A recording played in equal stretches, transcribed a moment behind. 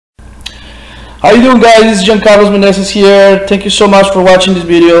How you doing, guys? This is Giancarlo Meneses here. Thank you so much for watching this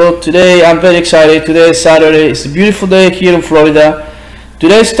video. Today I'm very excited. Today is Saturday. It's a beautiful day here in Florida.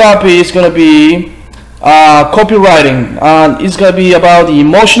 Today's topic is going to be copywriting, and it's going to be about the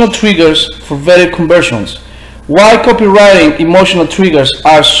emotional triggers for better conversions. Why copywriting emotional triggers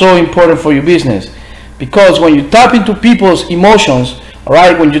are so important for your business? Because when you tap into people's emotions,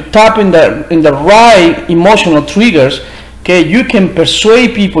 right, when you tap in the right emotional triggers, okay, you can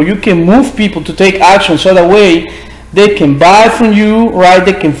persuade people, you can move people to take action, so that way they can buy from you, right?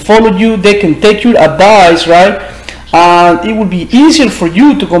 They can follow you, they can take your advice, right? And it will be easier for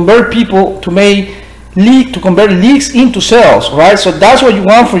you to convert people, to convert leads into sales, right? So that's what you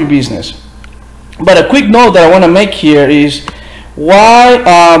want for your business. But a quick note that I want to make here is why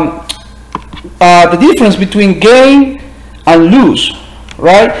the difference between gain and lose,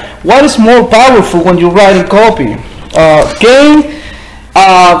 right? What is more powerful when you're writing copy? Gain,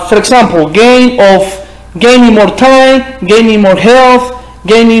 for example, gain of gaining more time, gaining more health,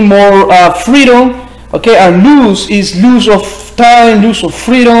 gaining more freedom, okay, and lose is lose of time, lose of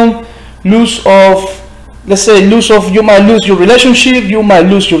freedom, lose of, let's say, you might lose your relationship, you might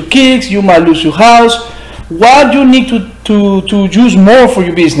lose your kids, you might lose your house. What you need to use more for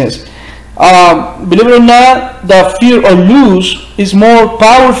your business? Believe it or not, the fear of lose is more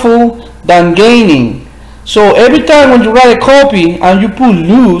powerful than gaining. So every time when you write a copy and you put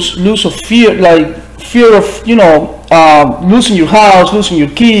lose of fear, like fear of, you know, losing your house, losing your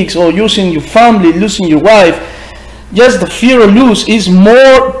kids, or losing your family, losing your wife, just the fear of lose is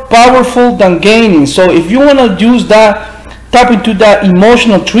more powerful than gaining. So if you want to use that, tap into that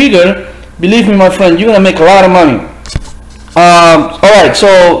emotional trigger, believe me, my friend, you're going to make a lot of money. Alright,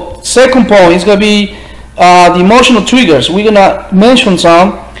 so second point is going to be the emotional triggers. We're going to mention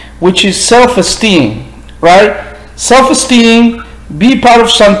some, which is self-esteem. Right? Self-esteem, be part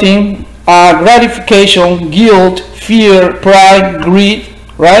of something, gratification, guilt, fear, pride, greed,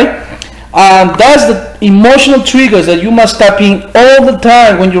 right? That's the emotional triggers that you must tap in all the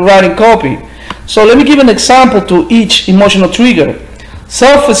time when you're writing copy. So let me give an example to each emotional trigger.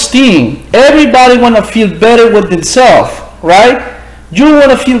 Self-esteem, everybody want to feel better with themselves, right? You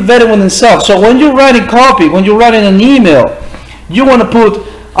want to feel better with themselves. So when you're writing copy, when you're writing an email, you want to put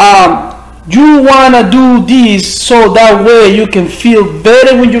you want to do this so that way you can feel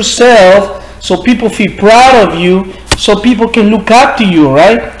better with yourself, so people feel proud of you, so people can look up to you,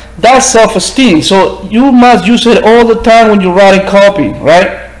 right? That's self-esteem. So you must use it all the time when you're writing copy,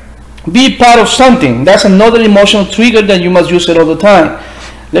 right? Be part of something. That's another emotional trigger that you must use it all the time.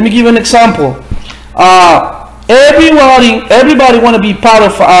 Let me give you an example. Everybody want to be part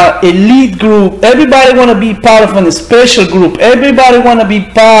of an elite group. Everybody want to be part of a special group. Everybody want to be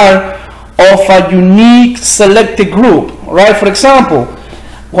part of a unique selected group, right? For example,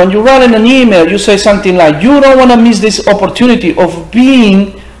 when you write in an email, you say something like, you don't want to miss this opportunity of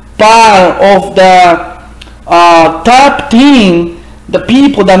being part of the top team, the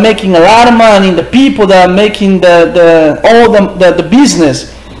people that are making a lot of money, the people that are making the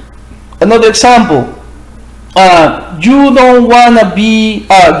business. Another example, you want to be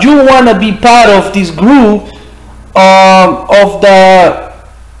part of this group of the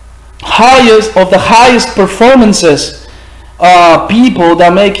highest performances, people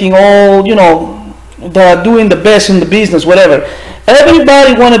that are making all, you know, that are doing the best in the business, whatever.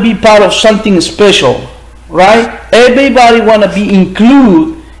 Everybody want to be part of something special, right? Everybody want to be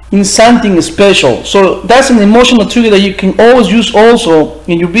included in something special. So that's an emotional trigger that you can always use also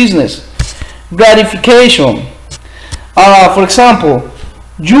in your business. Gratification. For example,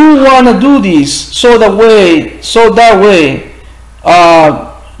 you want to do this so that way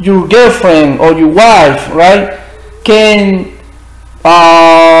your girlfriend or your wife, right, can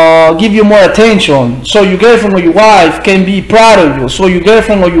give you more attention. So your girlfriend or your wife can be proud of you. So your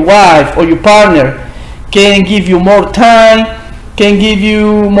girlfriend or your wife or your partner can give you more time, can give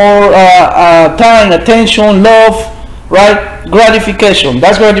you more time, attention, love, right? Gratification.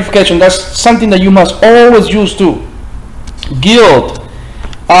 That's gratification. That's something that you must always use too. Guilt.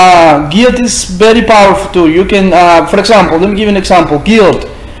 Guilt is very powerful too. You can, for example, let me give you an example. Guilt.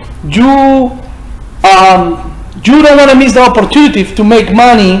 You don't want to miss the opportunity to make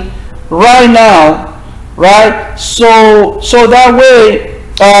money right now, right? So that way,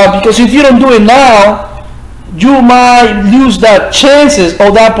 because if you don't do it now, you might lose the chances or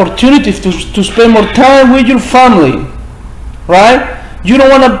the opportunity to spend more time with your family, right? You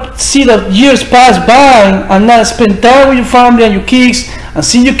don't want to see the years pass by and not spend time with your family and your kids, and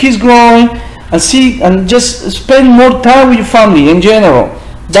see your kids growing, and just spend more time with your family in general.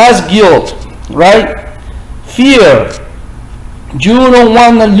 That's guilt, right? Fear. You don't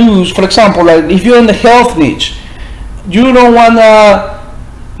want to lose, for example, like if you're in the health niche, you don't want to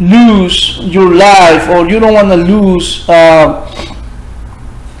lose your life, or you don't want to lose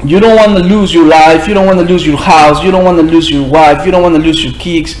your life, you don't want to lose your house, you don't want to lose your wife, you don't want to lose your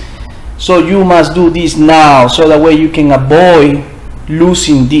kids. So you must do this now, so that way you can avoid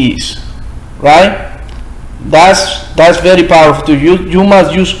losing this, right? That's very powerful too. You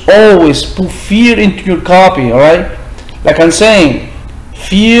must always put fear into your copy, all right? Like I'm saying,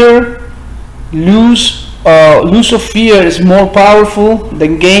 lose of fear is more powerful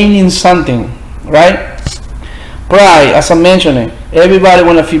than gaining something, right? Pride, as I mentioned, everybody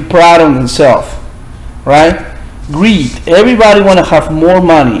want to feel proud of themselves, right? Greed, everybody want to have more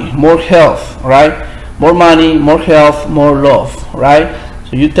money, more health, right? More money, more health, more love, right?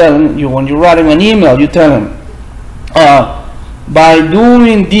 So you tell them, when you're writing an email, you tell them, by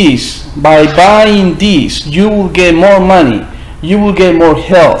doing this, by buying this, you will get more money, you will get more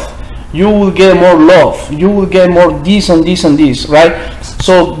health, you will get more love, you will get more this and this and this, right?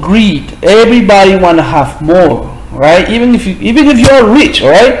 So greed, everybody want to have more, right? Even if you are rich,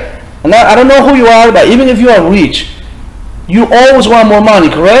 all right? And I don't know who you are, but even if you are rich, you always want more money,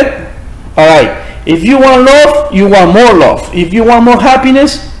 correct? All right. If you want love, you want more love. If you want more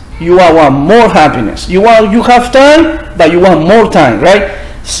happiness, you want more happiness. You have time, but you want more time, right?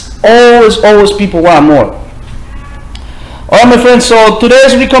 Always people want more. All right, my friends, so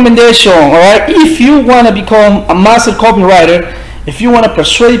today's recommendation, all right, if you want to become a master copywriter, if you want to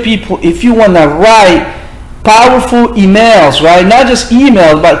persuade people, if you want to write powerful emails, right? Not just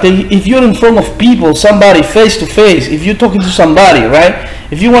emails, but if you're in front of people, somebody face to face, if you're talking to somebody, right?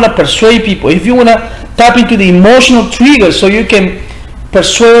 If you want to persuade people, if you want to tap into the emotional triggers, so you can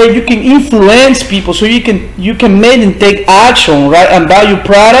persuade, you can influence people, so you can make them take action, right, and buy your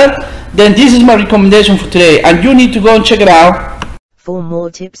product, then this is my recommendation for today, and you need to go and check it out. For more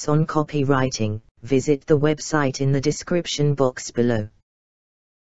tips on copywriting, visit the website in the description box below.